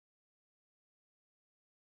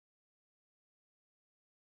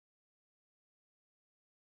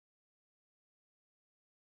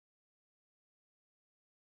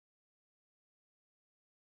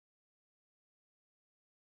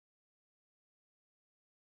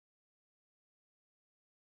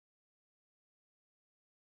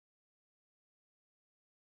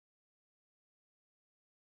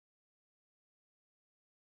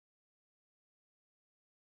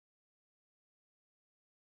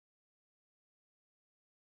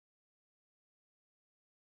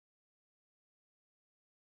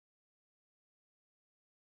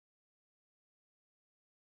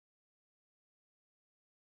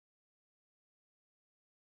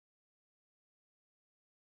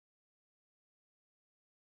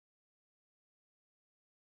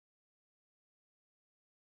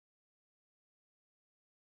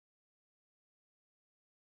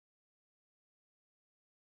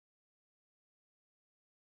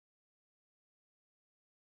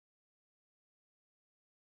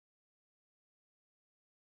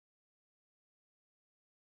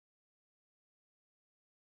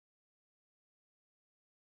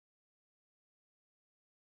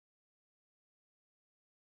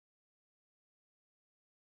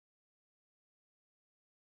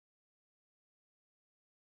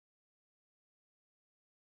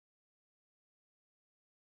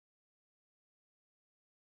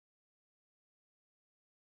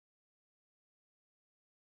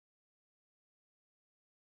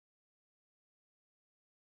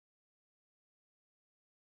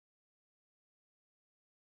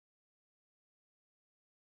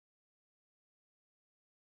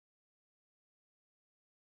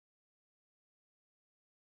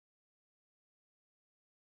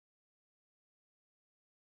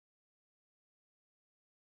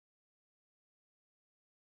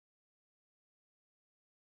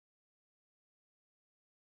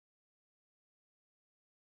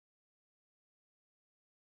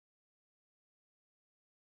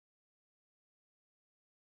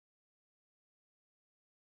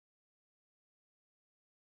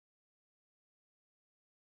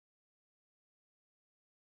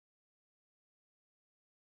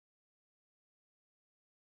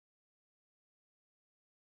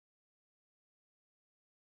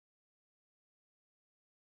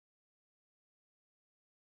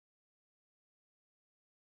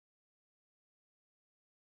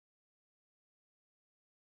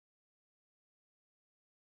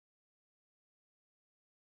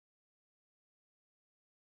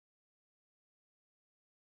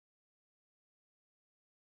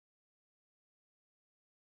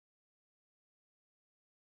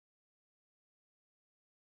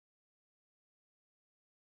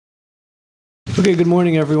Okay, good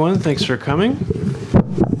morning, everyone. Thanks for coming.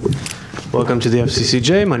 Welcome to the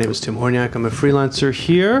FCCJ. My name is Tim Horniak. I'm a freelancer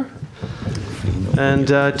here. And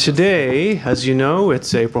today, as you know,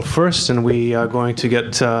 it's April 1st, and we are going to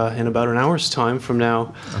get, in about an hour's time from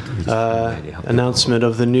now, announcement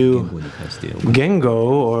of the new Gengo,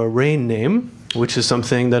 or rain name, which is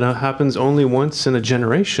something that happens only once in a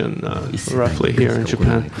generation, roughly, here in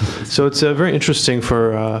Japan. So it's very interesting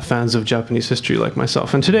for fans of Japanese history like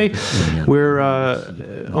myself. And today, we're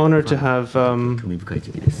honored to have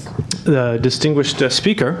the distinguished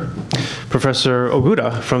speaker, Professor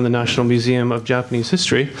Ogura from the National Museum of Japanese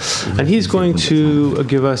History. And he's going to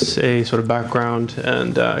give us a sort of background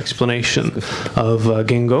and explanation of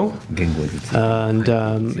Gengo.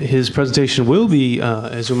 And his presentation will be,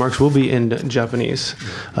 his remarks will be in Japanese,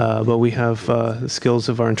 but we have the skills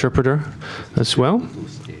of our interpreter as well.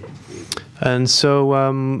 And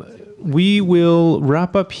so we will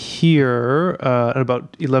wrap up here at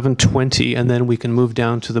about 11:20, and then we can move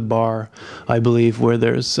down to the bar, I believe, where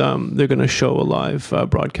there's they're going to show a live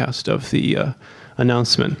broadcast of the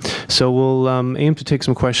announcement. So we'll aim to take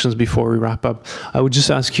some questions before we wrap up. I would just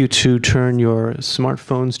ask you to turn your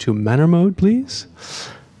smartphones to manner mode, please.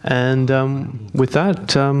 And with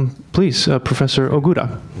that, please, Professor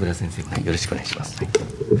Ogura.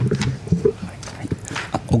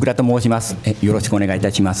 Ogura と申します。よろしくお願いいた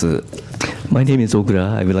します。My name is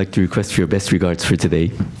Ogura. I would like to request your best regards for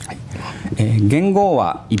today. 元号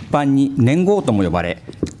は一般に年号とも呼ばれ、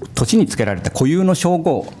年につけられた固有の称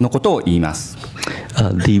号のことを言います。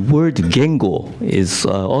The word Gengo is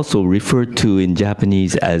also referred to in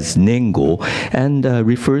Japanese as Nengo and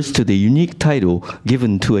refers to the unique title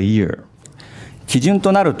given to a year. 基準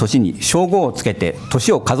となる年に称号をつけて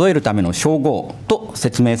年を数えるための称号と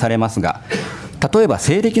説明されますが、例えば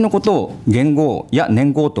西暦のことを元号や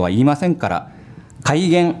年号とは言いませんから、改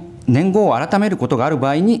元、年号を改めることがある場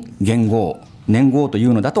合に元号、年号とい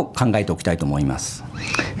うのだと考えておきたいと思います。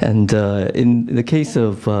And in the case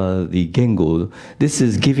of the Gengo, this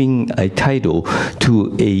is giving a title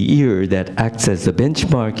to a year that acts as a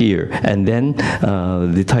benchmark year, and then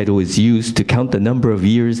the title is used to count the number of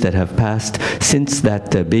years that have passed since that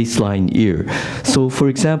baseline year. So for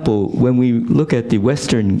example, when we look at the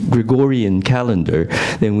Western Gregorian calendar,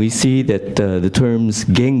 then we see that the terms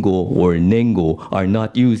Gengo or Nengo are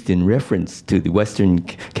not used in reference to the Western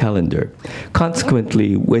calendar.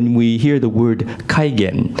 Consequently, when we hear the word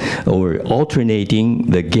Kaigen, or alternating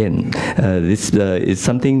the gen, this is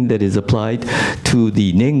something that is applied to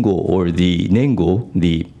the Nengo, or the Nengo,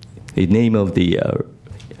 the name of the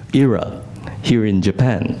era here in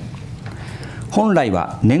Japan. 本来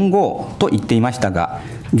は年号と言っていましたが、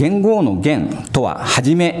元号の元とは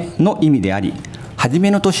初めの意味であり、初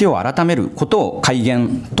めの年を改めることを改元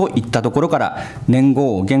と言ったところから、年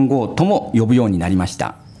号を元号とも呼ぶようになりまし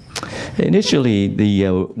た。Initially, the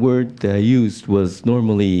word used was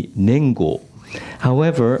normally Nengo.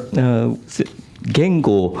 However,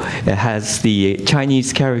 Gengo has the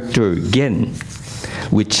Chinese character Gen,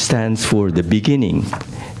 which stands for the beginning.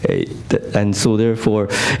 And so therefore,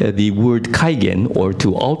 the word Kaigen, or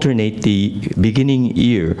to alternate the beginning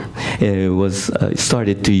year, was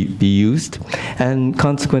started to be used. And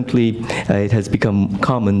consequently, it has become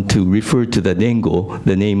common to refer to the Nengo,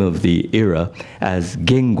 the name of the era, as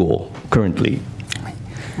Gengo currently.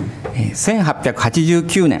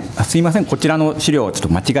 1889年、すいません、こちらの資料をちょっと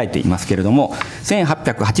間違えていますけれども、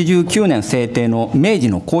1889年制定の明治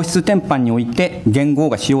の皇室典範において元号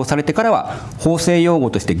が使用されてからは、法制用語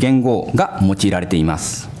として元号が用いられていま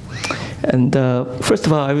す。And first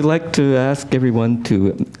of all, I would like to ask everyone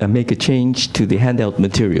to make a change to the handout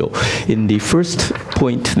material. In the first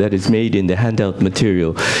point that is made in the handout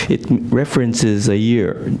material, it references a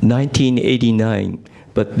year, 1989.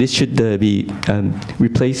 But this should be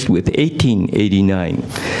replaced with 1889.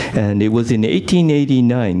 And it was in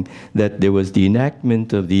 1889 that there was the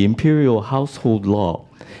enactment of the Imperial Household Law.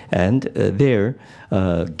 And there,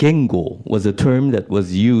 Gengo was a term that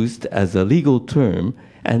was used as a legal term,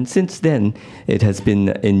 and since then it has been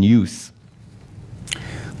in use.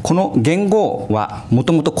 この元号はも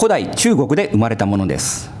ともと古代中国で生まれたもので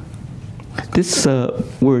す。This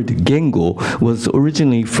word Gengo was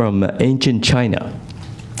originally from ancient China.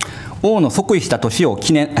 王の即位した年を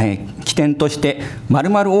起点として〇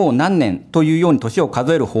〇王何年というように年を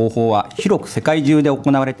数える方法は広く世界中で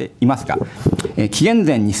行われていますが、紀元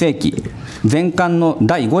前2世紀前漢の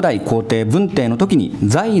第5代皇帝文帝の時に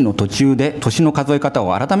在位の途中で年の数え方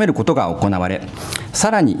を改めることが行われ、さ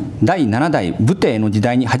らに第7代武帝の時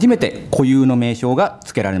代に初めて固有の名称が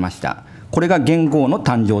付けられました。これが元号の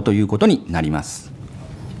誕生ということになります。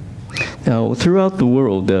Now, throughout the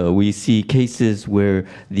world, we see cases where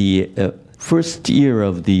the first year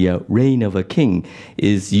of the reign of a king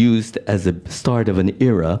is used as a start of an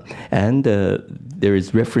era, and there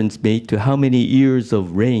is reference made to how many years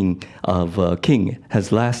of reign of a king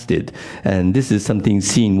has lasted, and this is something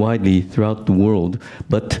seen widely throughout the world.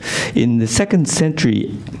 But in the 2nd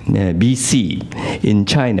century BC in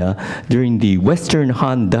China, during the Western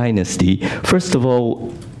Han Dynasty, first of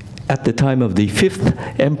all, at the time of the 5th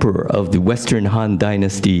emperor of the Western Han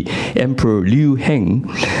Dynasty, Emperor Liu Heng,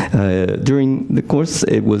 during the course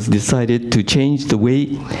it was decided to change the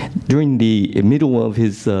way, during the middle of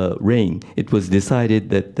his reign, it was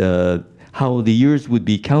decided that how the years would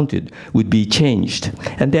be counted would be changed.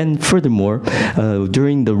 And then furthermore,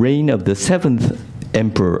 during the reign of the 7th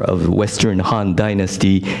emperor of the Western Han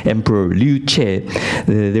Dynasty, Emperor Liu Che,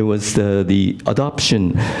 there was the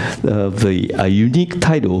adoption of a unique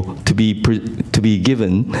title to be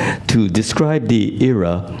given to describe the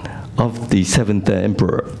era of the 7th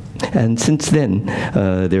emperor. And since then,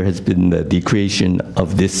 there has been the creation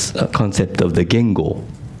of this concept of the Gengo.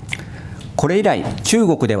 これ以来、中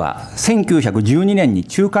国では1912年に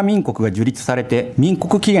中華民国が樹立されて民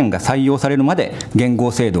国起源が採用されるまで元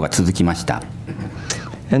号制度が続きました。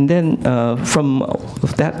And then from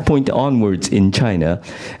that point onwards in China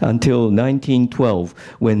until 1912,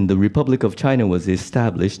 when the Republic of China was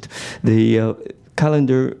established, the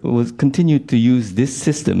calendar was continued to use this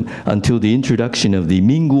system until the introduction of the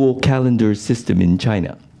Mingguo calendar system in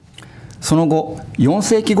China. その後、4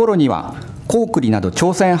世紀頃には高句麗など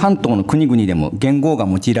朝鮮半島の国々でも元号が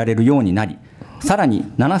用いられるようになり、さらに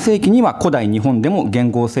7世紀には古代日本でも元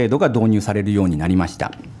号制度が導入されるようになりまし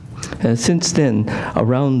た。Since then,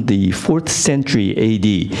 around the 4th century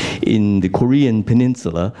AD, in the Korean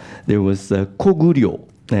peninsula, there was Koguryo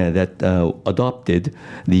that adopted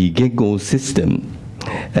the Gengo system.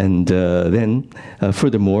 And then,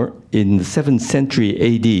 furthermore, in the 7th century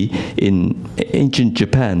AD, in ancient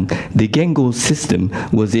Japan, the Gengo system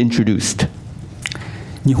was introduced.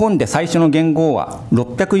 日本で最初の元号は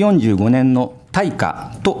645年の大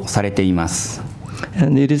化とされています。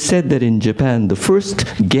And it is said that in Japan, the first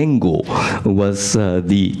Gengo was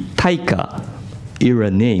the Taika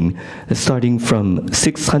era name, starting from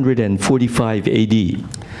 645 AD.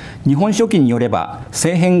 日本書紀によれば、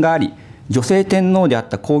政変があり、女性天皇であっ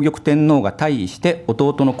た皇玉天皇が退位して、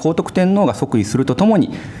弟の皇徳天皇が即位するととも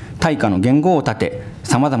に、大化の元号を立て、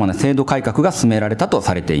さまざまな制度改革が進められたと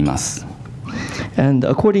されています。And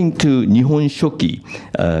according to Nihon Shoki,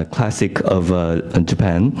 classic of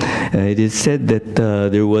Japan, it is said that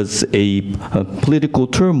there was a political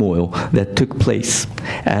turmoil that took place,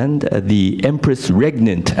 and the empress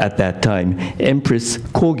regnant at that time, Empress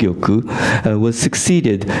Kogyoku, was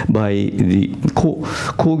succeeded by the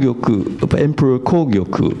Emperor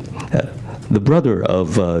Kogyoku, the brother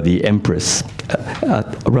of the empress.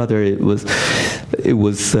 Rather, it was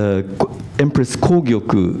Empress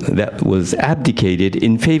Kogyoku that was abdicated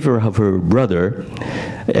in favor of her brother,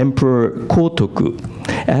 Emperor Kotoku.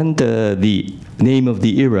 And the name of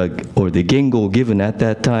the era, or the Gengo given at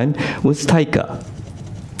that time, was Taika.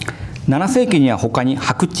 7世紀には他に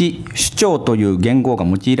白地、首長という元号が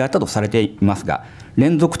用いられたとされていますが、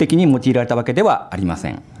連続的に用いられたわけではありませ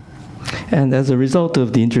ん。And as a result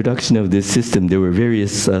of the introduction of this system, there were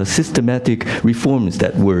various systematic reforms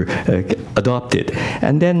that were adopted.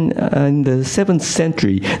 And then in the 7th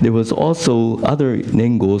century, there was also other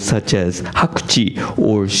Gengo such as Hakuchi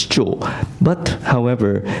or Shicho. But,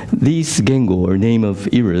 however, these Gengo, or name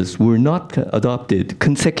of eras, were not adopted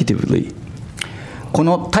consecutively. こ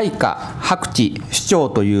の大化、白地、首長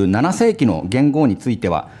という7世紀の元号について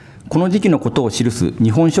は、この時期のことを記す日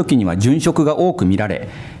本書紀には殉職が多く見られ、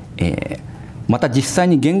また実際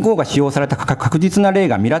に元号が使用された確実な例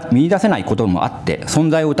が見出せないこともあって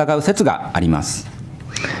存在を疑う説があります。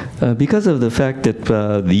Because of the fact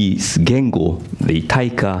that these Gengo, the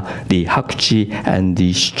Taika, the Hakuchi, and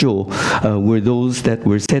the Shicho were those that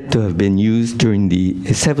were said to have been used during the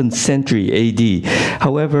 7th century AD.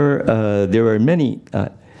 However, there are many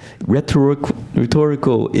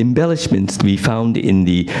rhetorical embellishments to be found in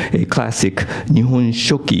the classic Nihon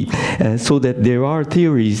Shoki, so that there are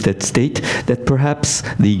theories that state that perhaps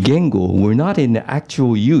the Gengo were not in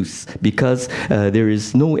actual use because there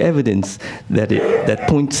is no evidence that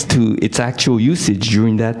points to its actual usage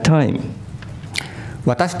during that time.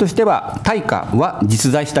 私としては大化は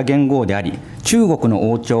実在した元号であり、中国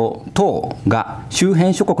の王朝等が周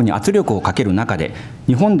辺諸国に圧力をかける中で、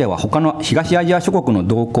日本では他の東アジア諸国の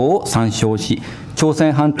動向を参照し、朝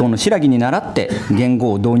鮮半島の新羅に倣って元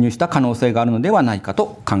号を導入した可能性があるのではないか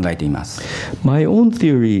と考えています。My own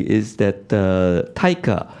theory is that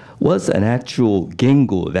Taika was an actual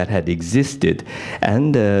Gengo that had existed.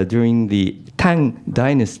 And during the Tang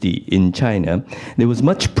dynasty in China, there was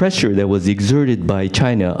much pressure that was exerted by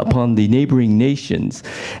China upon the neighboring nations.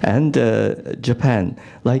 And Japan,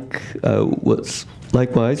 likewise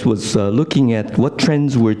was looking at what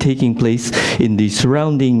trends were taking place in the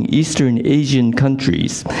surrounding Eastern Asian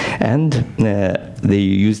countries. And they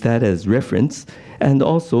used that as reference. And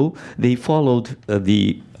also, they followed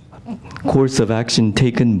the course of action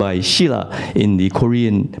taken by Shilla in the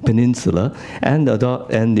Korean peninsula, and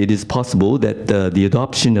it is possible that the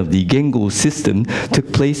adoption of the Gengo system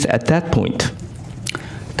took place at that point.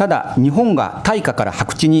 ただ、日本が大化から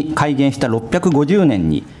白地に改元した650年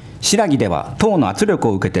に、新羅では唐の圧力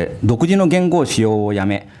を受けて独自の元号使用をや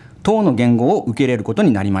め、唐の元号を受け入れること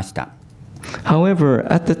になりました。However,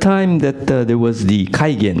 at the time that there was the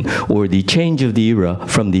Kaigen, or the change of the era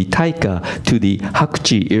from the Taika to the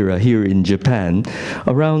Hakuchi era here in Japan,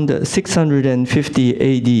 around 650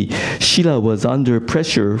 AD, Shilla was under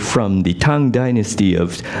pressure from the Tang dynasty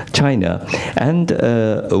of China and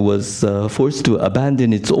was forced to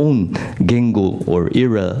abandon its own Gengo or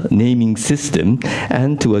era naming system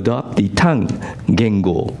and to adopt the Tang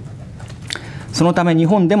Gengo. そのため日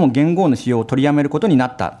本でも元号の使用を取りやめることにな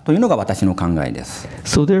ったというのが私の考えです。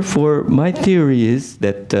So therefore, my theory is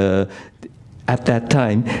that at that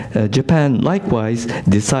time, Japan likewise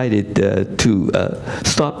decided to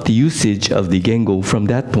stop the usage of the Gengo from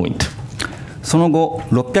that point. その後、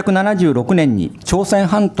676年に朝鮮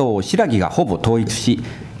半島を新羅がほぼ統一し、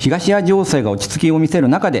東アジア情勢が落ち着きを見せる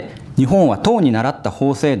中で、日本は唐に倣った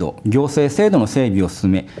法制度、行政制度の整備を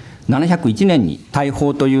進め、701年に大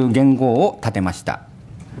法という元号を立てました。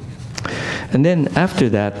And then after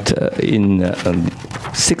that, in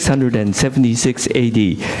 676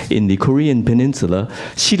 AD, in the Korean peninsula,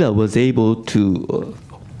 Shilla was able to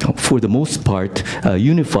for the most part,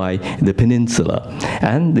 unify the peninsula.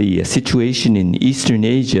 And the situation in Eastern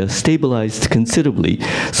Asia stabilized considerably,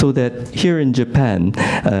 so that here in Japan,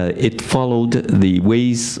 it followed the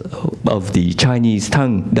ways of the Chinese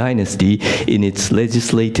Tang dynasty in its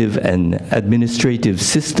legislative and administrative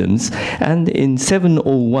systems. And in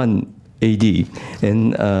 701 AD,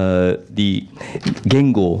 and the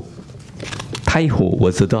Gengo Taiho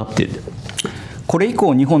was adopted. これ以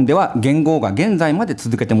降、日本では元号が現在まで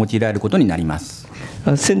続けて用いられることになります。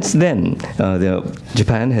Since then,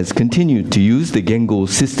 Japan has continued to use the Gengo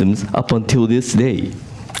systems up until this day.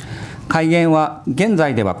 改元は現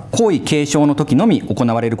在では皇位継承の時のみ行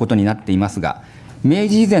われることになっていますが、明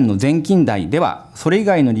治以前の前近代ではそれ以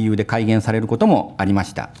外の理由で改元されることもありま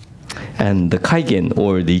した。And the Kaigen,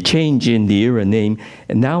 or the change in the era name,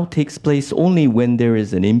 now takes place only when there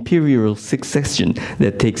is an imperial succession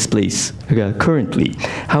that takes place currently.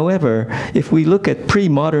 However, if we look at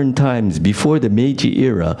pre-modern times before the Meiji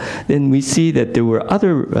era, then we see that there were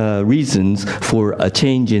other reasons for a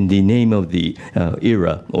change in the name of the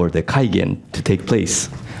era, or the Kaigen, to take place.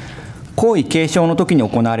 皇位継承の時に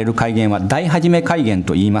行われる改元は大始め改元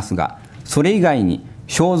と言いますが、それ以外に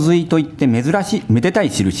祥瑞といってめでたい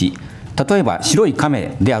印、例えば白い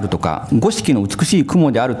亀であるとか五色の美しい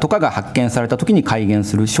雲であるとかが発見された時に改元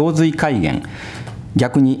する祥瑞改元、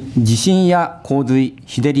逆に地震や洪水、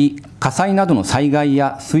日照り、火災などの災害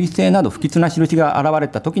や彗星など不吉な印が現れ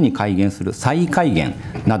た時に改元する災改元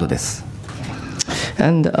などです。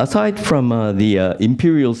And aside from the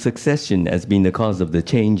imperial succession as being the cause of the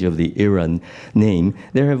change of the era name,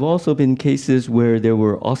 there have also been cases where there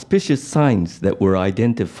were auspicious signs that were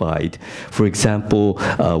identified. For example,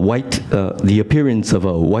 the appearance of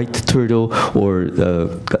a white turtle, or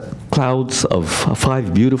clouds of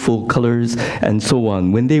 5 beautiful colors, and so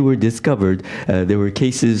on. When they were discovered, there were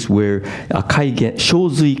cases where a kaigen,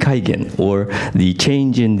 shōzui kaigen, or the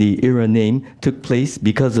change in the era name, took place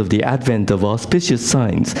because of the advent of auspicious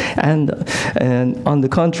signs. And on the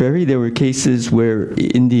contrary, there were cases where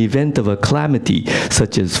in the event of a calamity,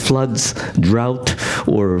 such as floods, drought,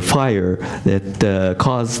 or fire, that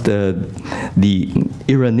caused the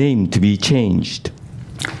era name to be changed.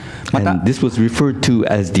 And this was referred to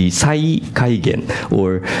as the Sai Kaigen,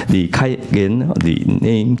 or the Kaigen, the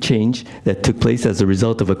name change that took place as a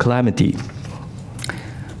result of a calamity.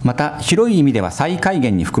 また広い意味では再改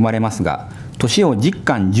元に含まれますが、年を十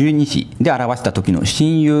干十二支で表した時の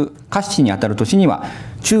新有夏至にあたる年には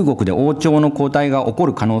中国で王朝の交代が起こ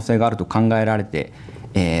る可能性があると考えられて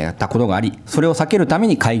たことがあり、それを避けるため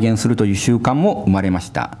に改元するという習慣も生まれま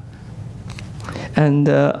した。And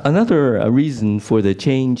another reason for the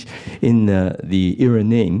change in the era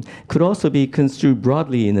name could also be construed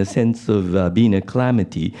broadly in a sense of being a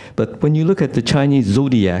calamity. But when you look at the Chinese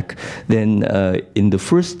zodiac, then in the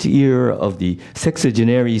first year of the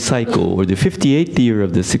sexagenary cycle, or the 58th year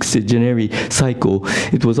of the sexagenary cycle,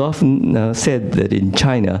 it was often said that in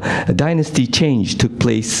China, a dynasty change took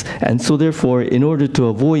place. And so therefore, in order to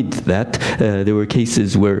avoid that, there were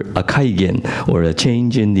cases where a kaigen, or a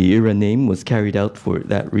change in the era name, was carried out for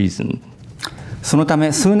that reason. そのた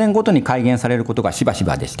め数年ごとに改元されることがしばし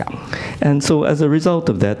ばでした。And so as a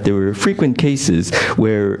result of that, there were frequent cases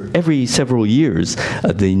where every several years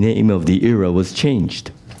the name of the era was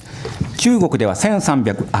changed. 中国では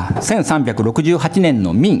1368年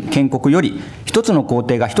の明建国より一つの皇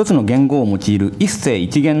帝が一つの元号を用いる一世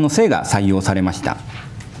一元の制が採用されました。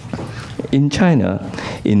In China,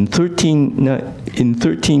 in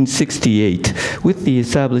 1368, with the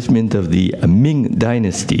establishment of the Ming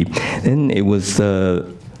dynasty, then it was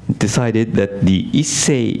decided that the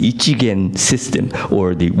Issei Ichigen system,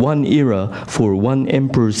 or the one era for one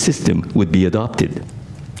emperor system, would be adopted.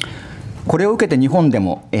 これを受けて日本で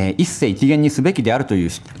も一世一元にすべきであると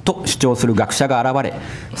主張する学者が現れ、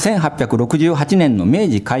1868年の明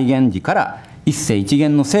治開元時から一世一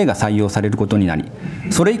元の制が採用されることになり、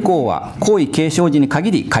それ以降は皇位継承時に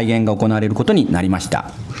限り改元が行われることになりまし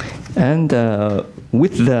た。And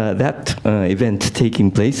with that event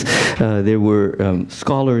taking place, there were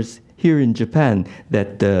scholars here in Japan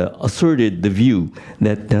that asserted the view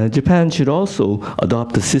that Japan should also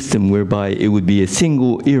adopt a system whereby it would be a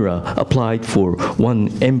single era applied for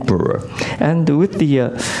one emperor. And with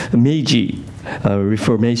the Meiji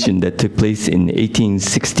Reformation that took place in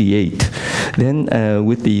 1868, then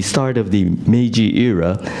with the start of the Meiji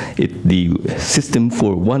era, the system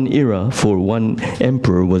for one era for one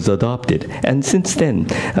emperor was adopted. And since then,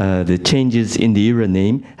 the changes in the era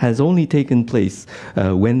name has only taken place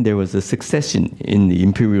when there was a succession in the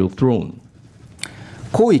imperial throne.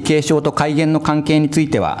 皇位継承と改元の関係につい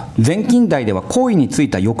ては、前近代では皇位につい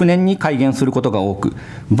た翌年に改元することが多く、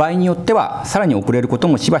場合によってはさらに遅れること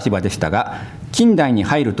もしばしばでしたが、近代に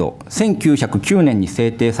入ると1909年に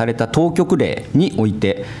制定された当局令におい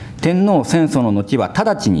て、天皇戦争の後は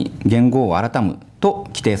直ちに元号を改むと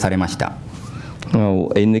規定されました。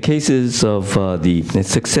In the cases of the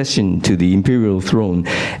succession to the imperial throne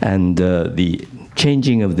and the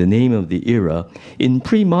changing of the name of the era, in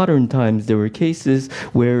pre-modern times there were cases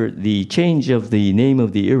where the change of the name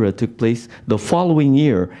of the era took place the following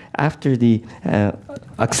year after the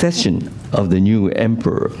accession of the new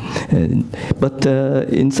emperor. But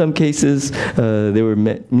in some cases there were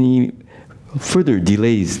many further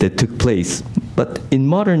delays that took place. But in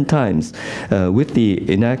modern times, with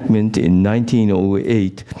the enactment in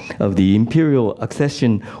 1908 of the Imperial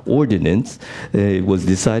Accession Ordinance, it was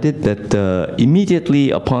decided that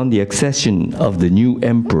immediately upon the accession of the new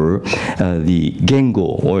emperor, the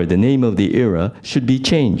Gengo, or the name of the era, should be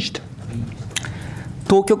changed.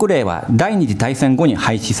 当局令は第二次大戦後に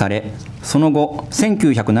廃止され、その後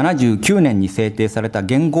1979年に制定された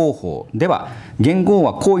元号法では、元号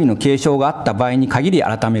は皇位の継承があった場合に限り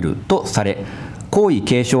改めるとされ、皇位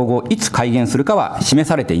継承後いつ改元するかは示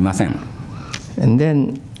されていません。And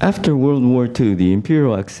then, after World War II, the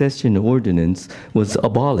Imperial Accession Ordinance was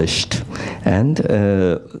abolished, and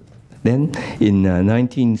then in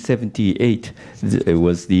 1978, it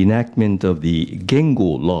was the enactment of the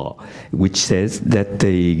Gengo law, which says that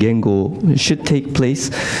the Gengo should take place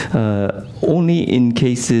only in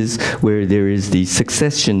cases where there is the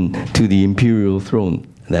succession to the imperial throne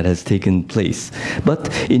that has taken place. But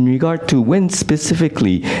in regard to when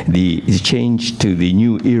specifically the change to the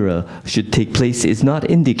new era should take place is not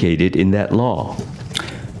indicated in that law.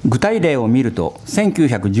 具体例を見ると、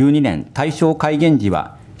1912年大正改元時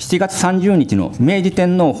は7月30日の明治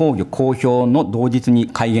天皇崩御公表の同日に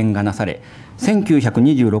改元がなされ、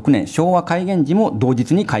1926年昭和改元時も同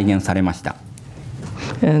日に改元されました。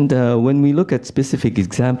And when we look at specific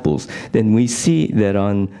examples, then we see that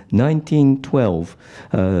on 1912,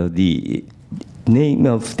 the name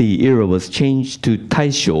of the era was changed to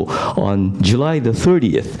Taisho on July the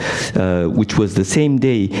 30th, which was the same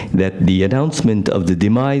day that the announcement of the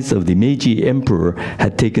demise of the Meiji Emperor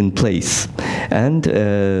had taken place. And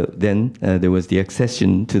then there was the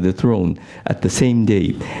accession to the throne at the same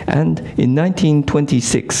day. And in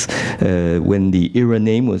 1926, when the era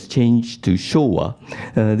name was changed to Showa,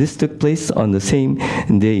 this took place on the same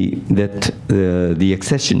day that the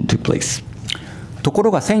accession took place. とこ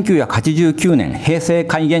ろが1989年平成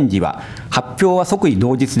改元時は発表は即位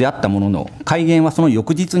同日であったものの、改元はその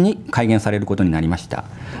翌日に改元されることになりました。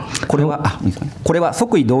これは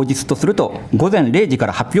即位同日とすると午前0時か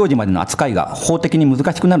ら発表時までの扱いが法的に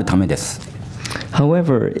難しくなるためです。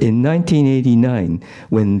However, in 1989,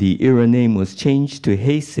 when the era name was changed to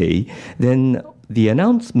Heisei, then the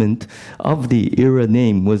announcement of the era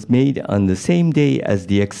name was made on the same day as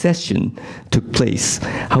the accession took place.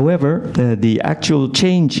 However, the actual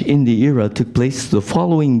change in the era took place the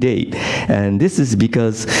following day. And this is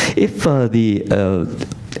because if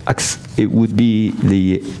it would be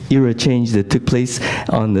the era change that took place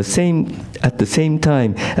at the same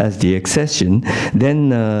time as the accession,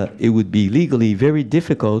 then it would be legally very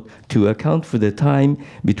difficult to account for the time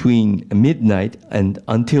between midnight and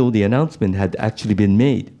until the announcement had actually been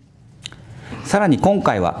made. さらに今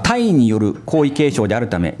回は大尉による皇位継承である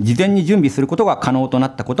ため、事前に準備することが可能とな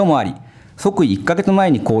ったこともあり、即位1ヶ月前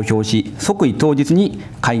に公表し、即位当日に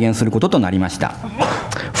改元することとなりました。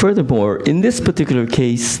Furthermore, in this particular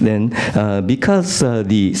case, then, because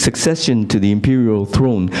the succession to the imperial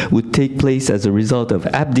throne would take place as a result of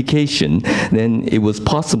abdication, then it was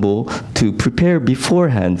possible to prepare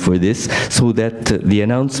beforehand for this so that the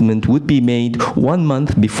announcement would be made 1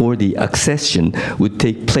 month before the accession would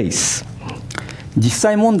take place. 実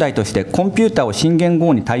際問題としてコンピューターを新元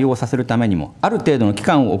号に対応させるためにもある程度の期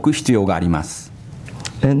間を置く必要があります。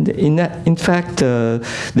And in fact,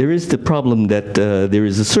 there is the problem that there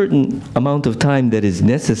is a certain amount of time that is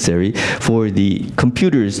necessary for the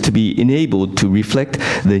computers to be enabled to reflect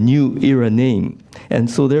the new era name. And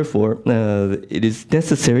so therefore, it is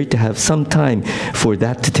necessary to have some time for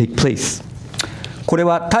that to take place. これ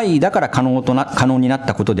は大尉だから可能になっ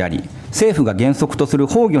たことであり、政府が原則とする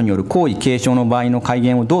崩御による皇位継承の場合の改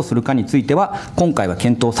元をどうするかについては今回は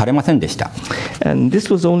検討されませんでした。And this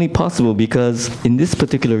was only possible because in this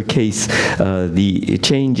particular case, the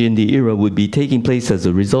change in the era would be taking place as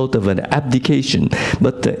a result of an abdication.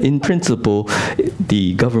 But in principle,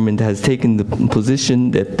 the government has taken the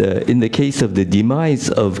position that in the case of the demise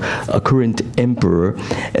of a current emperor,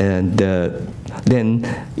 and then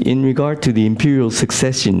in regard to the imperial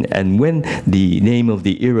succession and when the name of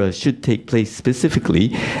the era should take place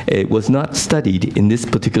specifically, it was not studied in this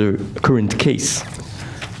particular current case.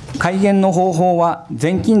 改元の方法は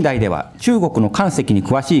前近代では中国の漢石に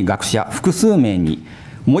詳しい学者複数名に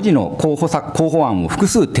文字の候補案を複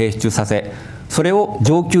数提出させ、それを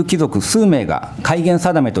上級貴族数名が改元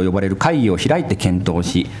定めと呼ばれる会議を開いて検討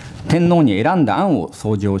し、天皇に選んだ案を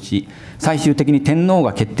奏上し、最終的に天皇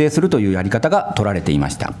が決定するというやり方が取られていま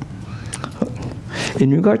した。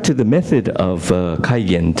In regard to the method of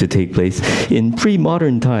kaigen to take place, in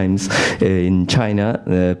pre-modern times in China,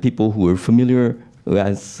 people who were familiar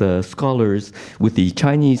as scholars with the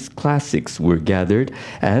Chinese classics were gathered,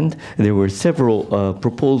 and there were several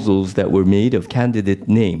proposals that were made of candidate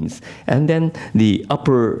names. And then the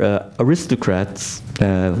upper aristocrats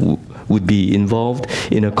would be involved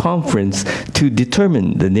in a conference to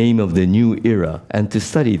determine the name of the new era and to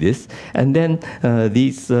study this. And then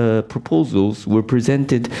these proposals were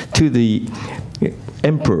presented to the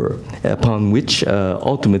emperor, upon which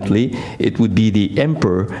ultimately it would be the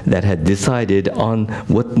emperor that had decided on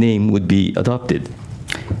what name would be adopted.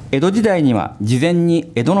 江戸時代には事前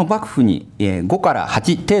に江戸の幕府に5から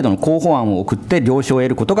8程度の候補案を送って了承を得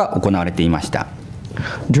ることが行われていました。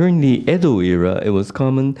During the Edo era, it was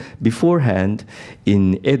common beforehand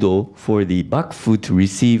in Edo for the Bakufu to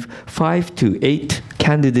receive 5 to 8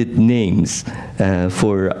 candidate names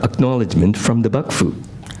for acknowledgement from the Bakufu.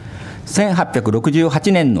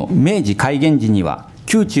 1868年の明治改元時には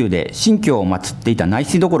宮中で神教を祀っていた内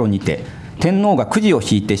司所にて天皇がくじを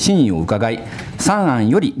引いて真意を伺い3案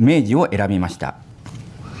より明治を選びました。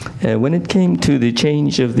When it came to the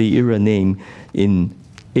change of the era name in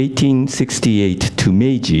 1868 to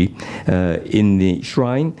Meiji, in the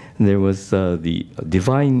shrine there was the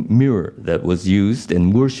divine mirror that was used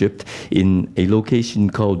and worshipped in a location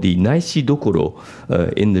called the Naishi Dokoro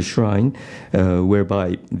in the shrine,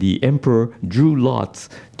 whereby the emperor drew lots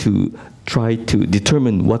to try to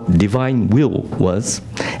determine what divine will was,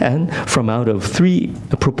 and from out of 3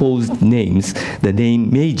 proposed names, the name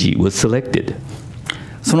Meiji was selected.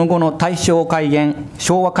 その後の大正改元、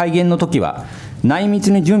昭和改元の時は内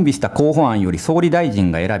密に準備した候補案より総理大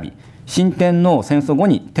臣が選び、新天皇戦争後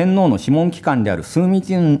に天皇の諮問機関である枢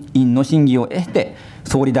密院の審議を経て、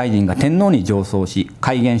総理大臣が天皇に上奏し、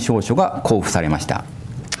改元詔書が公布されました。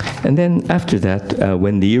And then after that,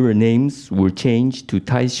 when the era names were changed to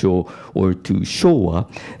Taisho or to Showa,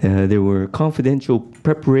 there were confidential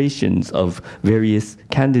preparations of various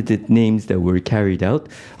candidate names that were carried out,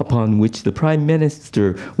 upon which the Prime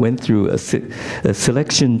Minister went through a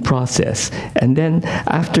selection process. And then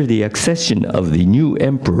after the accession of the new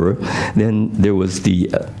emperor, then there was the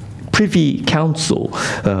Privy Council,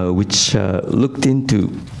 which looked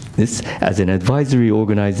into this as an advisory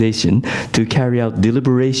organization to carry out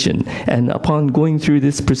deliberation. And upon going through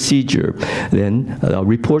this procedure, then a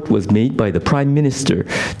report was made by the Prime Minister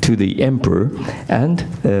to the Emperor, and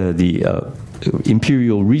the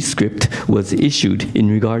Imperial rescript was issued in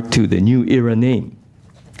regard to the new era name.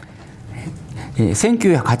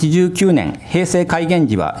 1989年、平成改元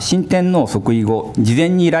時は新天皇即位後、事前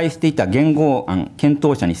に依頼していた元号案検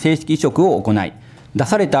討者に正式移植を行い、出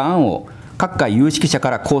された案を各界有識者か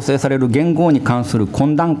ら構成される元号に関する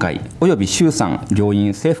懇談会および衆参両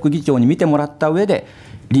院正副議長に見てもらった上で、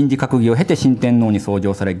臨時閣議を経て新天皇に奏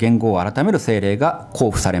上され、元号を改める政令が公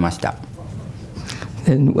布されました。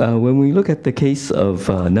And when we look at the case of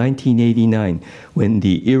 1989, when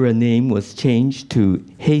the era name was changed to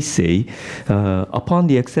Heisei, upon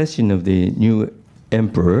the accession of the new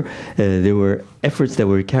emperor, there were efforts that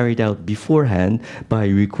were carried out beforehand by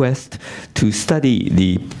request to study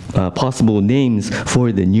the possible names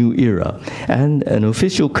for the new era. And an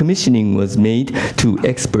official commissioning was made to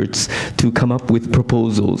experts to come up with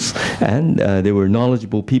proposals. And there were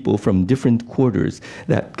knowledgeable people from different quarters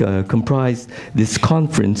that comprised this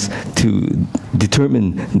conference to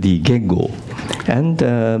determine the Gengo. And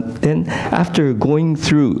then after going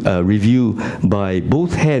through a review by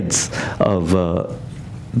both heads of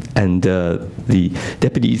and the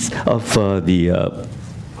deputies of the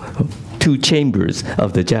two chambers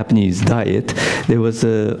of the Japanese Diet, there was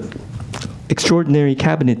an extraordinary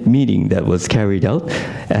cabinet meeting that was carried out,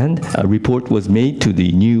 and a report was made to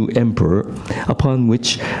the new emperor, upon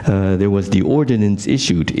which there was the ordinance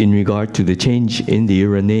issued in regard to the change in the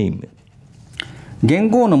era name. 元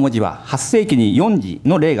号の文字は8世紀に4字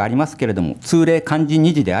の例がありますけれども、通例漢字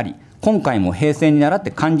2字であり、今回も平成に倣って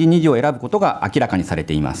漢字2字を選ぶことが明らかにされ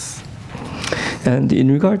ています。And in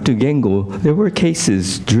regard to Gengo, there were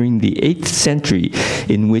cases during the 8th century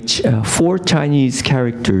in which 4 Chinese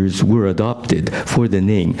characters were adopted for the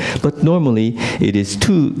name. But normally it is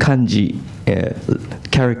 2 kanji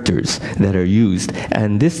characters that are used.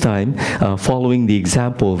 And this time, following the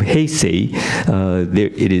example of Heisei,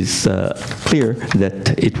 it is clear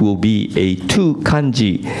that it will be a 2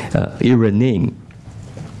 kanji era name.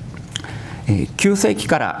 9世紀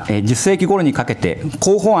から10世紀頃にかけて、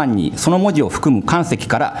候補案にその文字を含む漢籍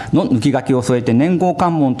からの抜き書きを添えて年号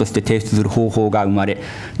関門として提出する方法が生まれ、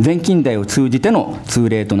前近代を通じての通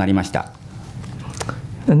例となりました。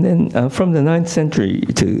And then from the 9th century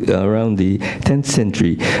to around the 10th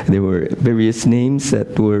century, there were various names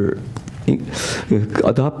that were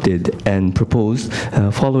adopted and proposed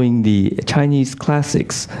following the Chinese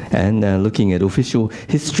classics and looking at official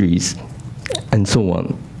histories and so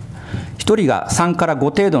on. 1人が3から5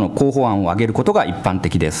程度の候補案を挙げることが一般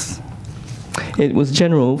的です。It was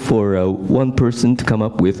general for one person to come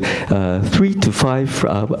up with 3 to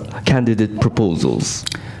 5 candidate proposals.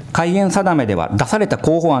 改元定めでは出された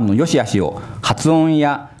候補案の良し悪しを発音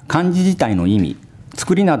や漢字自体の意味、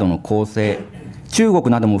作りなどの構成、中国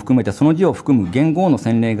なども含めてその字を含む元号の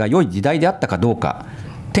洗礼が良い時代であったかどうか、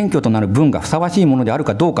転居となる文がふさわしいものである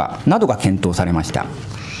かどうかなどが検討されました。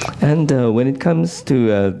And when it comes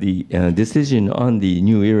to the decision on the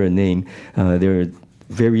new era name, there are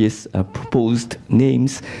various proposed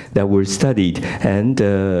names that were studied, and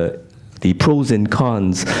the pros and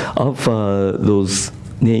cons of those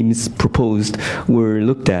names proposed were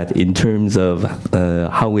looked at in terms of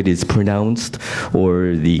how it is pronounced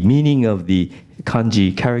or the meaning of the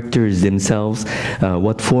kanji characters themselves,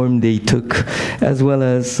 what form they took, as well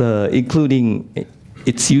as including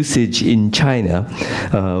its usage in China,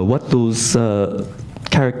 what those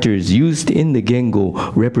characters used in the Gengo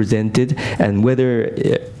represented, and whether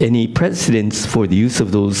any precedents for the use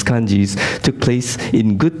of those kanjis took place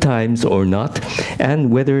in good times or not, and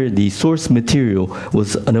whether the source material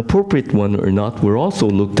was an appropriate one or not were also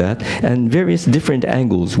looked at, and various different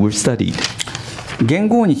angles were studied. 元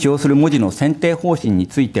号に使用する文字の選定方針に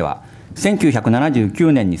ついては、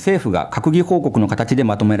1979年に政府が閣議報告の形で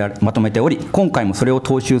まとめており、今回もそれを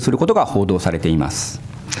踏襲することが報道されています。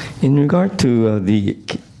In regard to the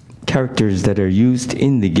characters that are used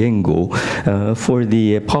in the Gengo for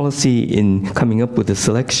the policy in coming up with a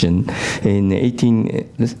selection. In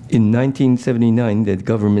 1979, the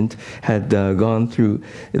government had gone through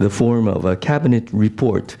the form of a cabinet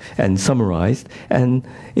report and summarized, and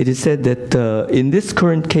it is said that in this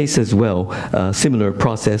current case as well, a similar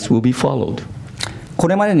process will be followed. こ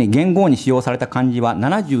れまでに元号に使用された漢字は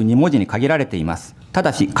72文字に限られています。た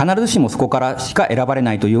だし、必ずしもそこからしか選ばれ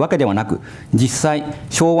ないというわけではなく、実際、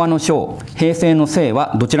昭和の昭、平成の成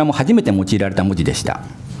はどちらも初めて用いられた文字でした。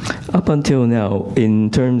Up until now, in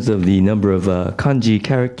terms of the number of kanji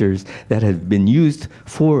characters that have been used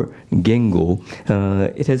for Gengo,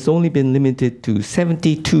 it has only been limited to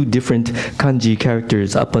 72 different kanji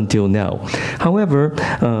characters up until now. However,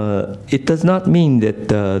 it does not mean that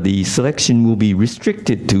the selection will be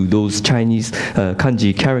restricted to those Chinese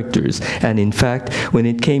kanji characters. And in fact, when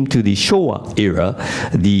it came to the Showa era,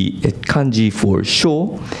 the kanji for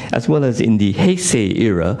Sho, as well as in the Heisei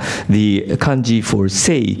era, the kanji for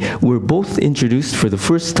Sei, were both introduced for the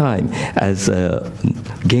first time as a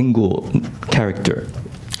Gengo character.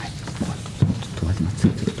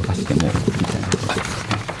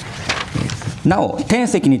 なお、天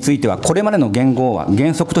石についてはこれまでの元号は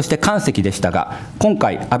原則として漢石でしたが、今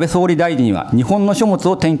回、安倍総理大臣は日本の書物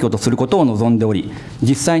を転居とすることを望んでおり、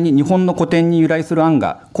実際に日本の古典に由来する案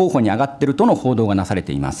が候補に上がっているとの報道がなされ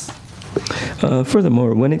ています。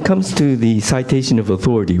Furthermore, when it comes to the citation of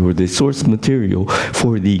authority or the source material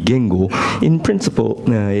for the Gengo, in principle,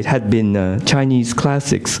 it had been Chinese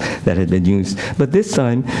classics that had been used. But this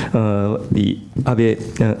time, the Abe,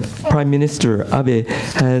 Prime Minister Abe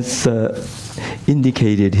has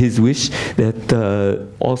indicated his wish that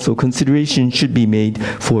also consideration should be made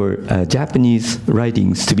for Japanese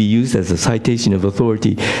writings to be used as a citation of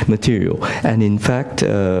authority material. And in fact,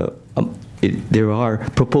 there are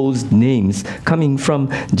proposed names coming from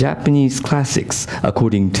Japanese classics,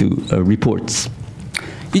 according to reports.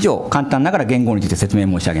 以上、簡単ながら元号について説明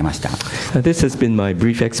申し上げました。This has been my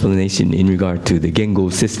brief explanation in regard to the Gengo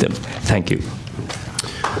system. Thank you.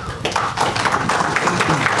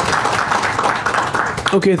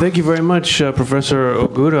 Okay, thank you very much, Professor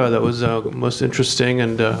Ogura. That was most interesting,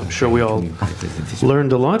 and I'm sure we all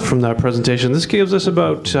learned a lot from that presentation. This gives us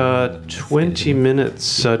about 20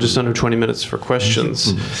 minutes, just under 20 minutes for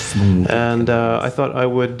questions. And I thought I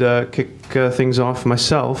would kick things off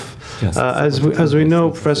myself. As we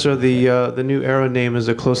know, Professor, the new era name is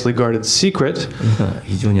a closely guarded secret.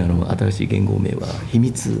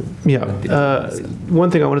 Yeah.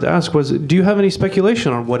 One thing I wanted to ask was, do you have any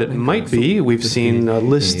speculation on what it might be? We've seen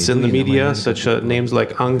lists in the media, such names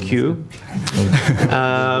like Ankyu.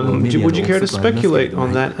 Would you care to speculate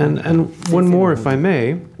on that? And one more, if I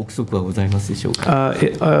may. A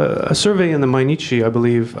survey in the Mainichi, I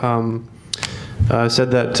believe, said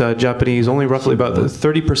that Japanese, only roughly about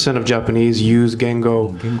 30% of Japanese use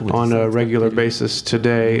Gengo on a regular basis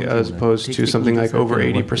today, as opposed to something like over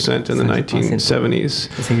 80% in the 1970s.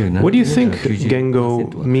 What do you think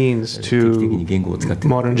Gengo means to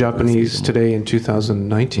modern Japanese today in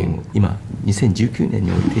 2019? 今、2019年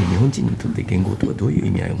において日本人にとって言語とはどういう意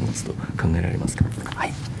味合いを持つと考えられますか。は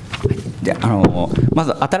い。でま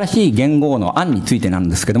ず新しい元号の案についてなん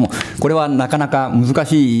ですけども、これはなかなか難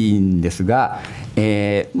しいんですが、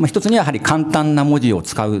一つにはやはり簡単な文字を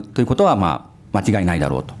使うということは間違いないだ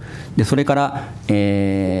ろうと。でそれから、例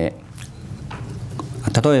え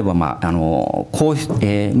ば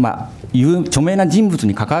著名な人物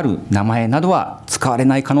に関わる名前などは使われ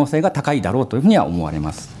ない可能性が高いだろうというふうには思われ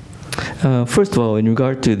ます。First of all, in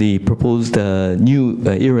regard to the proposed new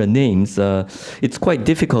era names, it's quite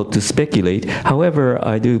difficult to speculate. However,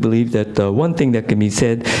 I do believe that one thing that can be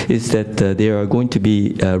said is that there are going to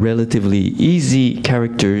be relatively easy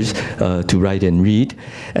characters to write and read.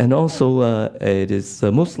 And also, it is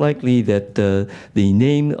most likely that the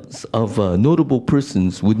names of notable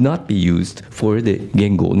persons would not be used for the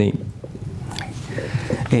Gengo name.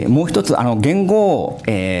 もう一つ元号を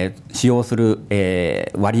使用する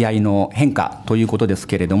割合の変化ということです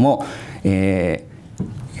けれども、平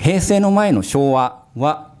成の前の昭和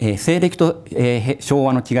は西暦と昭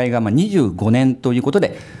和の違いが25年ということ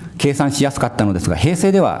で計算しやすかったのですが、平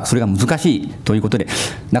成ではそれが難しいということで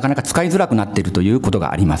なかなか使いづらくなっているということ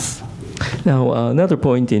があります。Now, another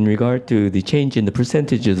point in regard to the change in the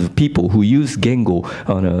percentages of people who use Gengo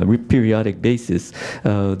on a periodic basis,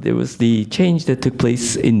 there was the change that took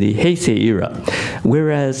place in the Heisei era,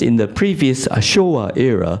 whereas in the previous Showa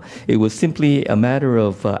era, it was simply a matter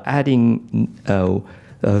of adding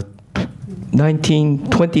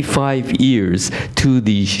 1925 years to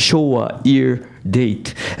the Showa year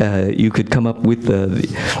date. You could come up with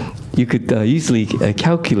you could easily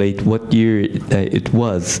calculate what year it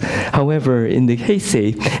was. However, in the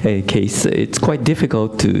Heisei case, it's quite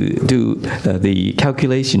difficult to do the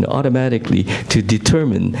calculation automatically to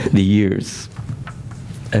determine the years.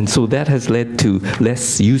 And so that has led to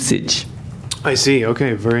less usage. I see.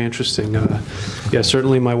 Okay, very interesting. Yeah,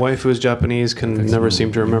 certainly my wife, who is Japanese, can never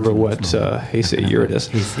seem to remember what Heisei year it is.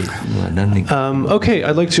 Okay,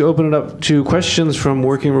 I'd like to open it up to questions from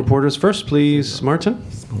working reporters first, please. Martin?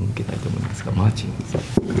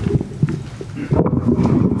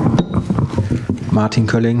 Martin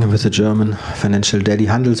Kölling with the German financial daily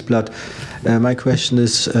Handelsblatt. My question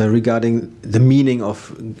is regarding the meaning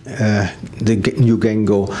of the new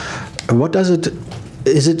Gengo. What does it?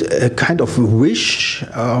 Is it a kind of wish?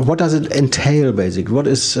 What does it entail, basically? What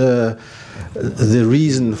is the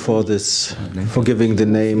reason for this, for giving the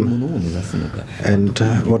name, and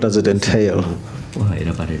what does it entail?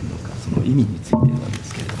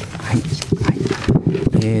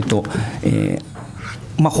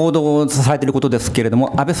 報道されていることですけれど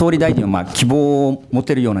も、安倍総理大臣は希望を持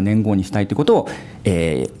てるような年号にしたいということを、語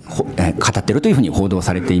っているというふうに報道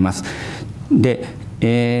されています。で、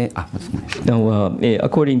Now,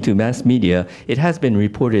 according to mass media, it has been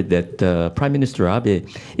reported that Prime Minister Abe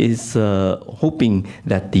is hoping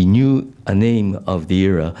that the new name of the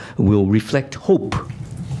era will reflect hope.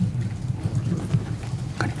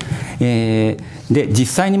 で実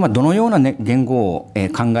際にどのような、言語を、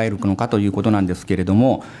考えるのかということなんですけれど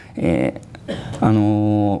も、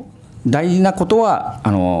大事なことは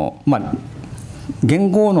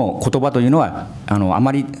言語の言葉というのはあ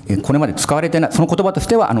まりこれまで使われてない、その言葉とし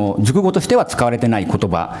ては熟語としては使われてない言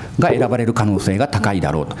葉が選ばれる可能性が高い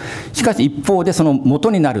だろうと。しかし一方でその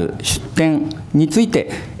元になる出典につい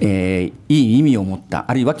て、いい意味を持った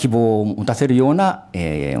あるいは希望を持たせるような、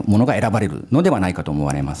ものが選ばれるのではないかと思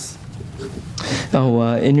われます。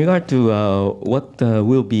Now, in regard to what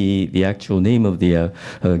will be the actual name of the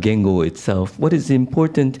Gengo itself, what is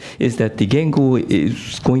important is that the Gengo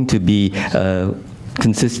is going to be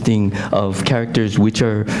consisting of characters which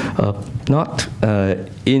are not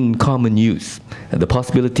in common use. The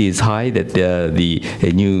possibility is high that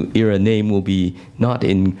the new era name will be not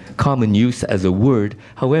in common use as a word.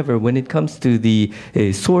 However, when it comes to the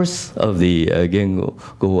source of the Gengo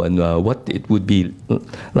and what it would be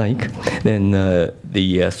like, then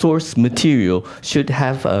the source material should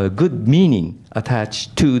have a good meaning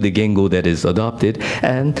attached to the Gengo that is adopted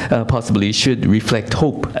and possibly should reflect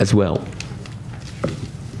hope as well.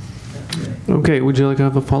 Okay, would you like to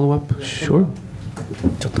have a follow-up? Sure.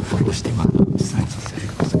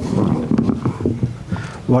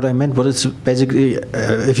 What I meant was basically,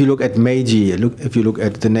 if you look at Meiji, if you look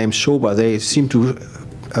at the name Shoba, they seem to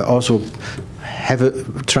also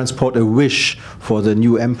transport a wish for the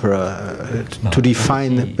new emperor to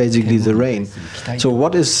define basically the reign. So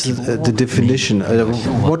what is the definition?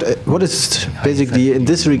 What is basically in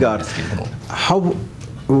this regard?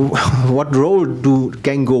 What role do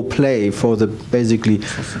Gengo play for the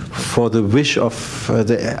wish of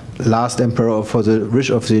the last emperor, or for the wish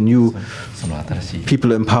of the new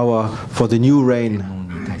people in power, for the new reign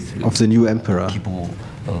of the new emperor?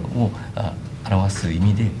 表す意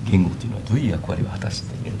味で言語というのはどういう役割を果たし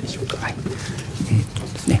ているんでしょうか。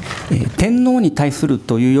天皇に対する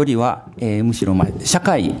というよりは、むしろ社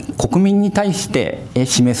会国民に対して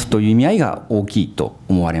示すという意味合いが大きいと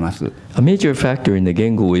思われます。A major factor in the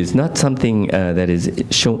Gengo is not something that is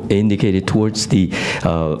indicated towards the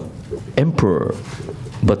emperor,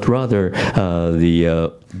 but rather the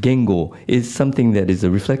Gengo is something that is a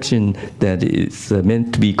reflection that is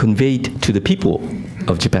meant to be conveyed to the people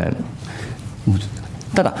of Japan.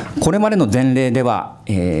 ただこれまでの前例では、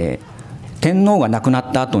天皇が亡くな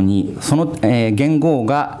った後にその、元号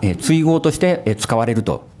が、追号として、使われる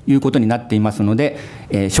ということになっていますので、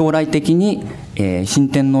将来的に、新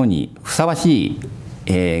天皇にふさわし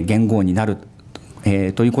い、元号になる、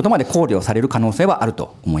ということまで考慮される可能性はある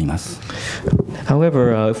と思います。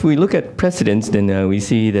However, if we look at precedents, then we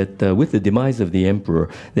see that with the demise of the emperor,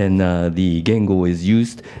 then the Gengo is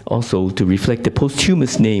used also to reflect the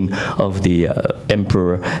posthumous name of the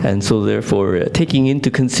emperor, and so therefore taking into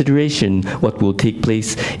consideration what will take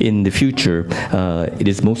place in the future, it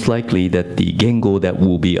is most likely that the Gengo that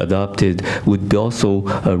will be adopted would also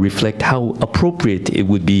reflect how appropriate it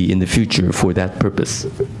would be in the future for that purpose.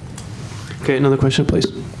 Okay, another question, please.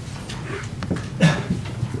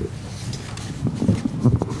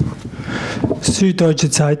 Süddeutsche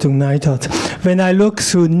Zeitung Neidhardt. When I look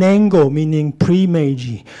through Gengo, meaning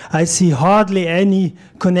pre-Meiji, I see hardly any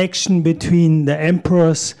connection between the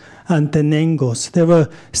emperors and the Nengos. There were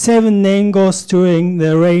 7 Nengos during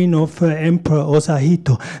the reign of Emperor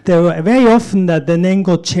Osahito. There were very often that the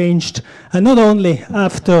Nengo changed, not only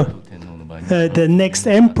after the next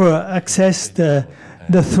emperor accessed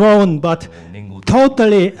the throne, but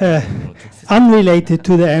totally unrelated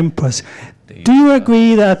to the emperors. Do you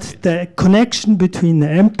agree that the connection between the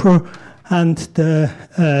emperor and the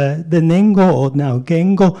Nengo, or now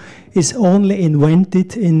Gengo, is only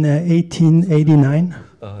invented in 1889?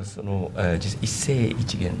 その一世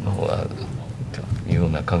一元のよう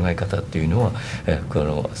な考え方というのはこ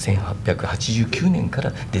の1889年か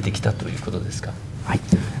ら出てきたということですか。はい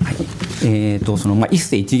はい、その一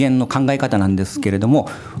世一元の考え方なんですけれども、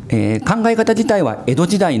考え方自体は江戸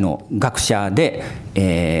時代の学者で、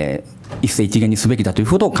一世一元にすべきだという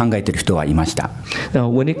ことを考えている人はいました。Now,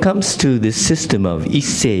 when it comes to the system of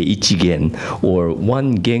Issei Ichigen, or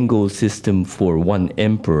one Gengo system for one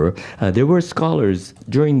emperor, there were scholars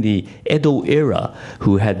during the Edo era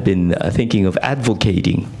who had been thinking of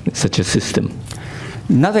advocating such a system.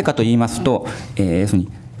 なぜかと言いますと、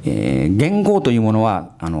元号というものは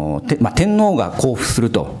天皇が交付する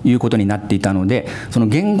ということになっていたので、その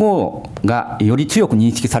元号がより強く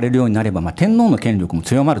認識されるようになれば、天皇の権力も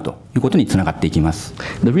強まるということにつながっていきます。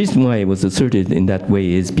The reason why it was asserted in that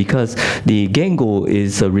way is because the Gengo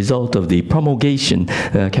is a result of the promulgation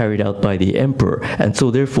carried out by the emperor, and so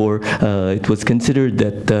therefore it was considered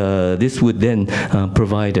that this would then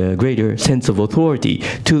provide a greater sense of authority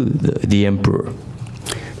to the emperor.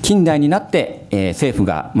 近代になって、政府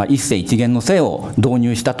が、一世一元の制を導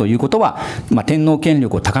入したということは、天皇権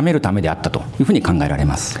力を高めるためであったというふうに考えられ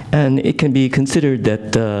ます。And it can be considered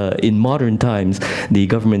that in modern times the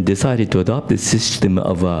government decided to adopt the system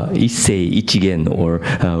of Issei Ichigen, or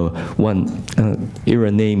one era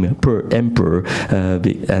name per emperor,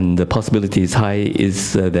 and the possibility is high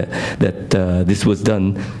is that this was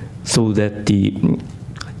done so that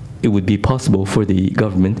it would be possible for the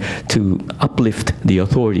government to uplift the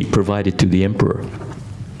authority provided to the emperor.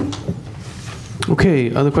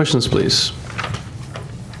 Okay, other questions, please.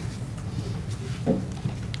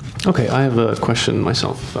 Okay, I have a question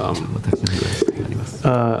myself.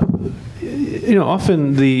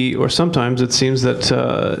 Often or sometimes it seems that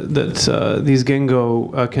these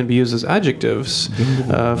Gengo can be used as adjectives.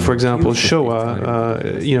 For example,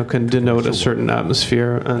 Showa, can denote a certain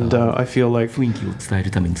atmosphere, and I feel like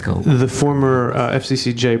the former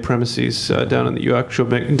FCCJ premises down in the Yuakusho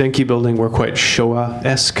Denki building were quite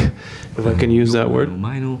Showa-esque, if I can use that word.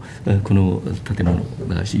 前のこの建物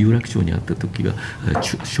が有楽町にあった時は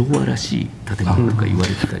昭和らしい建物とか言わ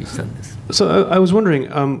れてたりしたんです。So I was wondering,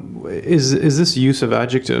 is this use of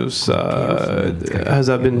adjectives, has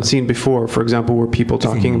that been seen before? For example, were people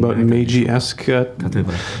talking about Meiji-esque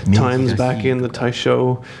times back in the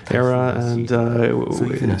Taisho era? And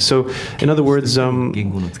so, in other words,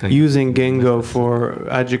 using Gengo for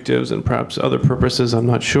adjectives and perhaps other purposes, I'm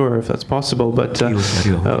not sure if that's possible, but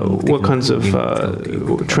what kinds of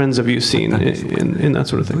trends have you seen in that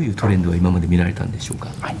sort of thing? どういうトレンドが今まで見られたんでしょうか。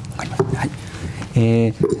はい、わかります。はい。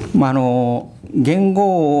元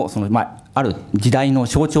号をある時代の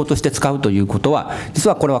象徴として使うということは、実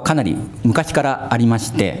はこれはかなり昔からありま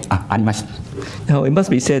した。Now, it must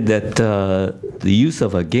be said that the use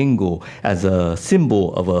of a Gengo as a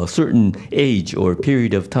symbol of a certain age or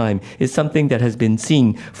period of time is something that has been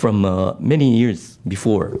seen from many years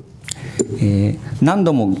before. 何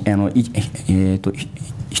度も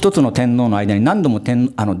一つの天皇の間に何度も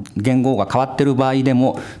元号が変わっている場合で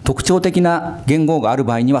も、特徴的な元号がある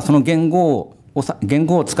場合には、その元号を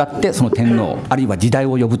使ってその天皇あるいは時代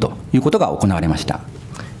を呼ぶということが行われました。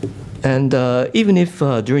And even if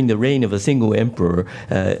during the reign of a single emperor,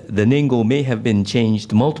 the Gengo may have been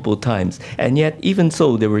changed multiple times, and yet even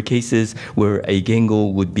so, there were cases where a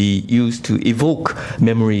Gengo would be used to evoke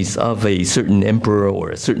memories of a certain emperor or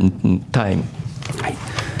a certain time. はい。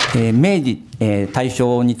明治、大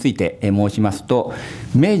正について申しますと、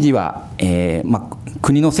明治は、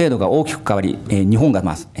国の制度が大きく変わり、日本が、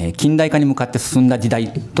近代化に向かって進んだ時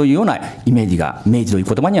代というようなイメージが明治という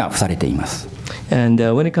言葉には付されています。And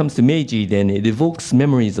when it comes to Meiji, then it evokes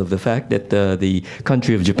memories of the fact that the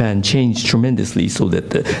country of Japan changed tremendously, so that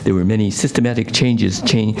there were many systematic changes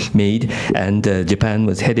made, and Japan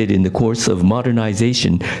was headed in the course of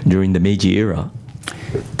modernization during the Meiji era.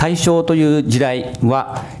 大正という時代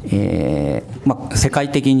は、世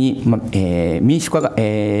界的に、民主化が、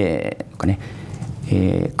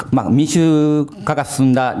民主化が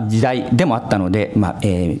進んだ時代でもあったので、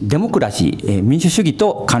デモクラシー、民主主義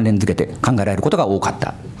と関連づけて考えられることが多かっ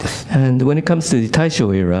たです。And when it comes to the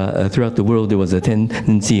Taisho era, throughout the world there was a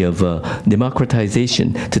tendency of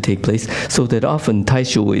democratization to take place, so that often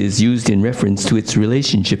Taisho is used in reference to its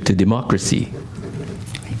relationship to democracy.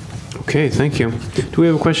 Okay, thank you. Do we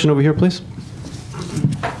have a question over here, please?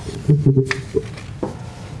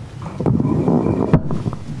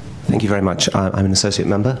 Thank you very much. I'm an associate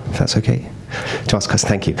member, if that's okay to ask us.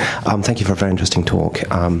 Thank you. Thank you for a very interesting talk.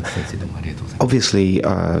 Obviously,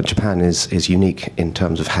 Japan is unique in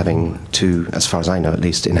terms of having two, as far as I know at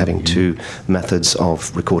least, in having two methods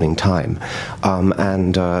of recording time.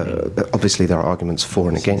 And obviously there are arguments for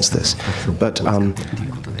and against this. But I'm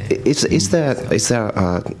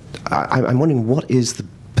wondering what is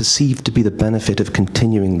perceived to be the benefit of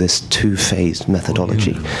continuing this two-phased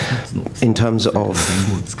methodology in terms of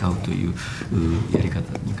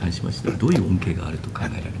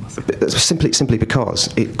simply because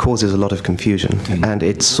it causes a lot of confusion and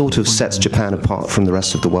it sort of sets Japan apart from the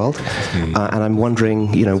rest of the world, and I'm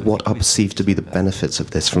wondering, what are perceived to be the benefits of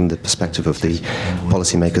this from the perspective of the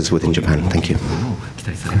policymakers within Japan. Thank you.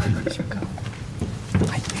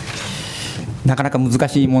 なかなか難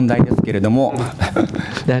しい問題ですけれども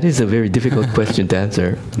That is a very difficult question to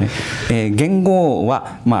answer. 元号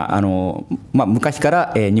は、昔か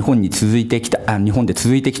ら日本で続いてき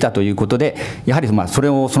たということで、やはりそれ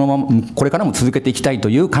をそのままこれからも続けていきたいと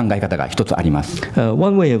いう考え方が一つあります。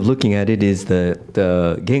One way of looking at it is that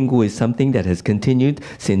Gengo is something that has continued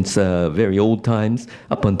since very old times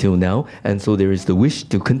up until now, and so there is the wish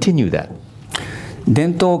to continue that.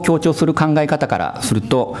 伝統を強調する考え方からする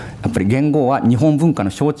と、やっぱり元号は日本文化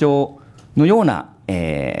の象徴のような、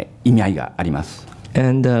意味合いがあります。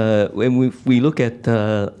And when we look at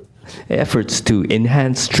efforts to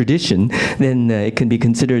enhance tradition, then it can be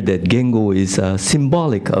considered that Gengo is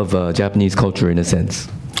symbolic of Japanese culture in a sense.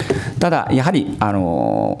 ただやはり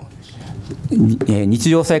日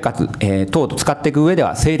常生活等々使っていく上で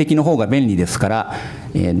は西暦の方が便利ですから、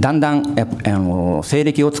だんだん西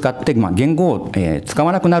暦を使って元号を使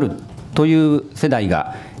わなくなるという世代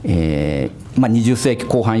が20世紀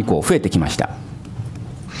後半以降増えてきました。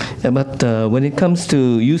But when it comes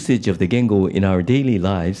to usage of the Gengo in our daily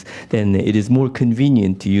lives, then it is more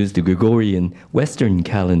convenient to use the Gregorian Western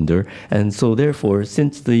calendar. And so therefore,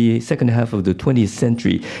 since the second half of the 20th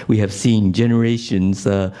century, we have seen generations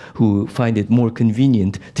who find it more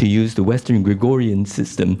convenient to use the Western Gregorian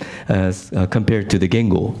system as compared to the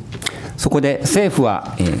Gengo. そこで政府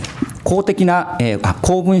は、公的な、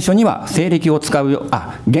公文書には西暦を使う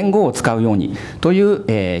元号を使うようにという、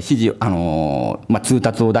指示通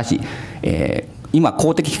達を出し、今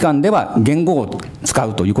公的機関では元号を使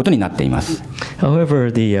うということになっています。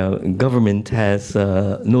However, the government has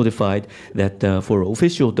notified that for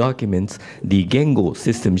official documents, the Gengo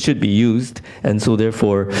system should be used, and so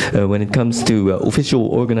therefore, when it comes to official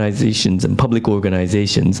organizations and public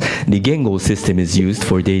organizations, the Gengo system is used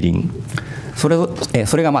for dating. それ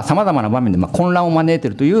がさまざまな場面で混乱を招いてい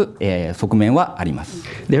るという、側面はあります。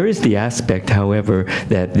There is the aspect, however,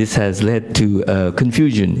 that this has led to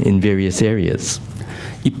confusion in various areas.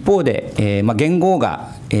 一方で、元号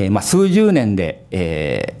が、数十年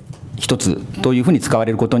で、一つというふうに使わ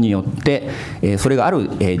れることによって、それがある、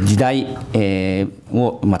時代、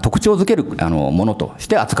を、特徴づけるものとし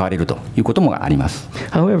て扱われるということもあります。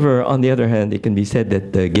However, on the other hand, it can be said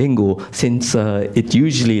that the Gengo, since it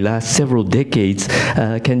usually lasts several decades,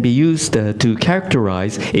 can be used to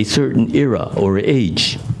characterize a certain era or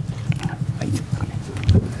age.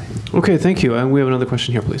 Okay, thank you. And we have another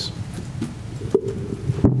question here, please.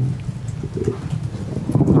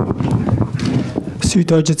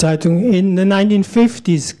 Süddeutsche Zeitung. In the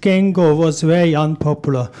 1950s, Gengo was very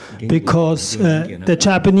unpopular because the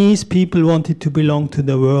Japanese people wanted to belong to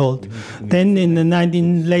the world. Then in the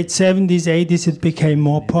late 70s, 80s, it became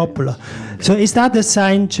more popular. So is that a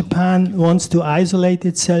sign Japan wants to isolate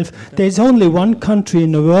itself? There's only one country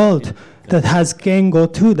in the world that has Gengo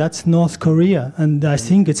too, that's North Korea, and I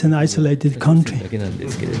think it's an isolated country.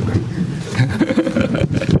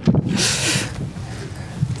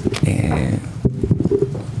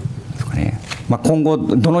 今後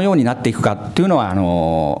どのようになっていくかというのは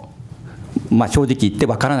正直言って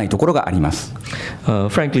わからないところがあります。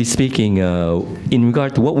Frankly speaking, in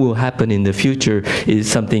regard to what will happen in the future is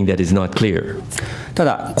something that is not clear. た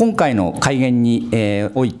だ今回の改元に、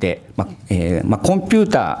おいて、コンピュー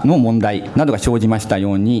ターの問題などが生じました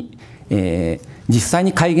ように、実際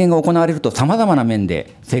に改元が行われるとさまざまな面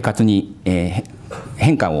で生活に、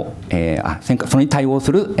変化を、それに対応す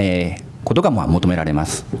る、ことが求められま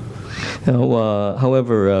す。Now,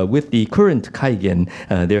 however, with the current Kaigen,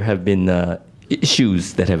 there have been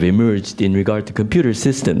issues that have emerged in regard to computer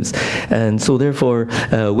systems. And so therefore,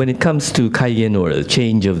 when it comes to Kaigen or a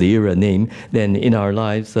change of the era name, then in our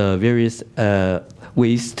lives, various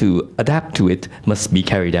ways to adapt to it must be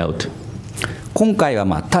carried out. 今回は、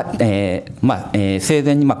生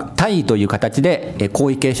前に、退位という形で、皇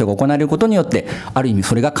位継承が行われることによって、ある意味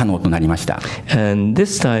それが可能となりました。And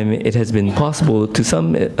this time it has been possible to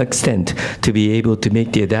some extent to be able to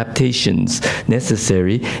make the adaptations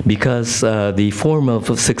necessary because the form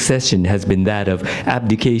of succession has been that of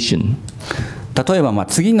abdication. 例えば、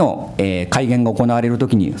次の、改元が行われると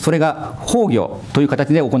きに、それが崩御という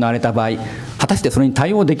形で行われた場合、果たしてそれに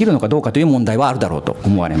対応できるのかどうかという問題はあるだろうと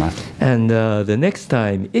思われます。And the next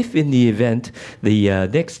time, if in the event the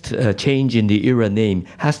next change in the era name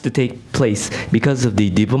has to take place because of the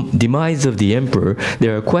demise of the emperor,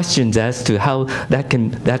 there are questions as to how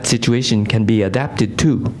that situation can be adapted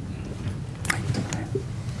to.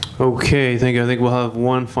 Okay, thank you. I think we'll have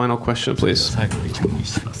one final question, please.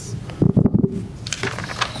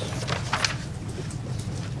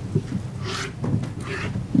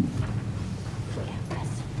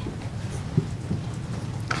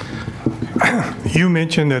 You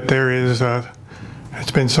mentioned that there is,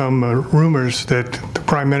 it's been some rumors that the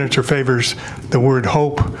Prime Minister favors the word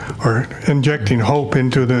hope or injecting hope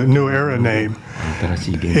into the new era name.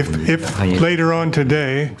 If later on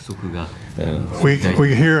today we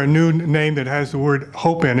hear a new name that has the word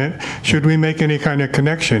hope in it, should we make any kind of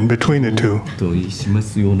connection between the two? としま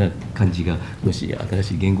すような感じがもし新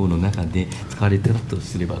しい言語の中で使われていると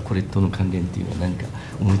すれば、これとの関連というのは何か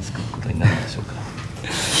思いつくことになるでしょうか。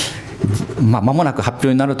間もなく発表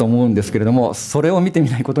になると思うんですけれども、それを見てみ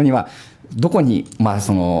ないことには、どこに、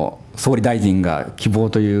その総理大臣が希望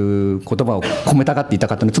という言葉を込めたがっていた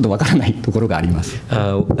かというのはちょっとわからないところがあります。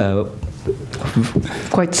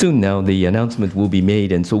Quite soon now, the announcement will be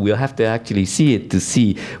made, and so we'll have to actually see it to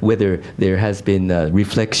see whether there has been a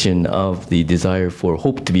reflection of the desire for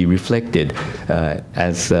hope to be reflected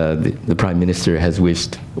as the Prime Minister has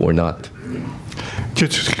wished or not.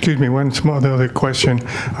 Just excuse me, one small other question.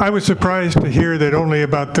 I was surprised to hear that only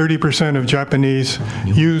about 30% of Japanese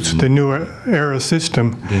use the new era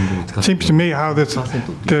system. It seems to me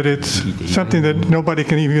that it's something that nobody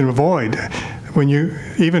can even avoid. When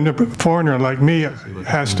even a foreigner like me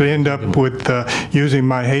has to end up with using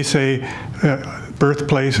my Heisei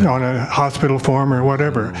birthplace on a hospital form or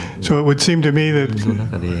whatever. So it would seem to me that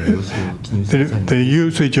the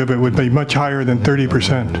usage of it would be much higher than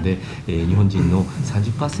 30%. 日本人の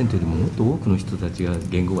 30% よりももっと多くの人たちが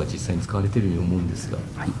言語が実際に使われているように思うんですが。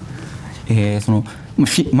その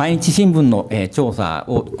毎日新聞の調査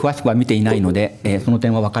を詳しくは見ていないので、その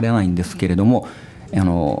点は分からないんですけれども、い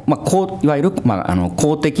わゆる、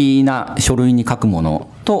公的な書類に書くもの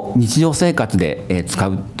と日常生活で使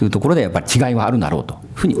うというところでやっぱり違いはあるだろうという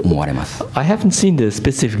ふうに思われます。I haven't seen the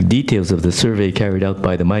specific details of the survey carried out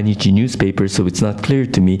by the Mainichi newspaper, so it's not clear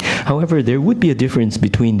to me. However, there would be a difference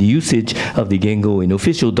between the usage of the Gengo in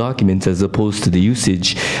official documents as opposed to the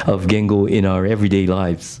usage of Gengo in our everyday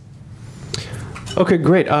lives. Okay,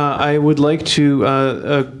 great. I would like to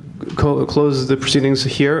close the proceedings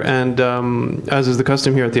here, and as is the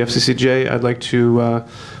custom here at the FCCJ, I'd like to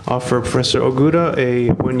offer Professor Ogura a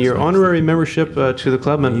one-year honorary membership to the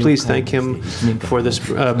club, and please thank him for this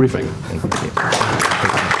briefing.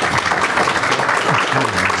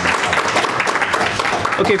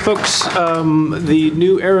 Okay, folks, the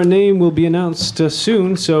new era name will be announced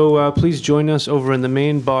soon, so please join us over in the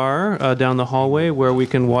main bar down the hallway where we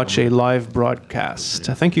can watch a live broadcast.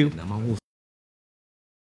 Thank you.